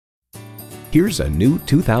Here's a new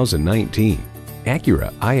 2019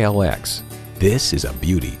 Acura ILX. This is a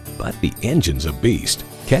beauty, but the engine's a beast.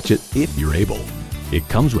 Catch it if you're able. It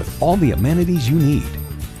comes with all the amenities you need.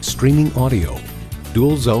 Streaming audio,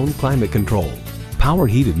 dual zone climate control, power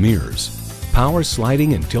heated mirrors, power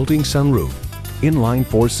sliding and tilting sunroof, inline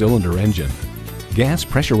 4-cylinder engine, gas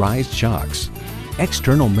pressurized shocks,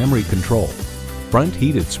 external memory control, front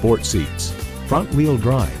heated sport seats, front wheel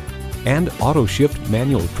drive, and auto shift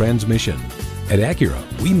manual transmission. At Acura,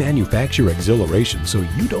 we manufacture exhilaration so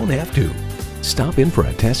you don't have to. Stop in for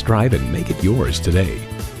a test drive and make it yours today.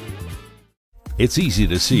 It's easy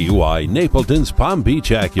to see why Napleton's Palm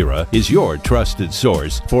Beach Acura is your trusted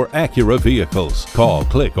source for Acura vehicles. Call,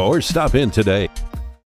 click, or stop in today.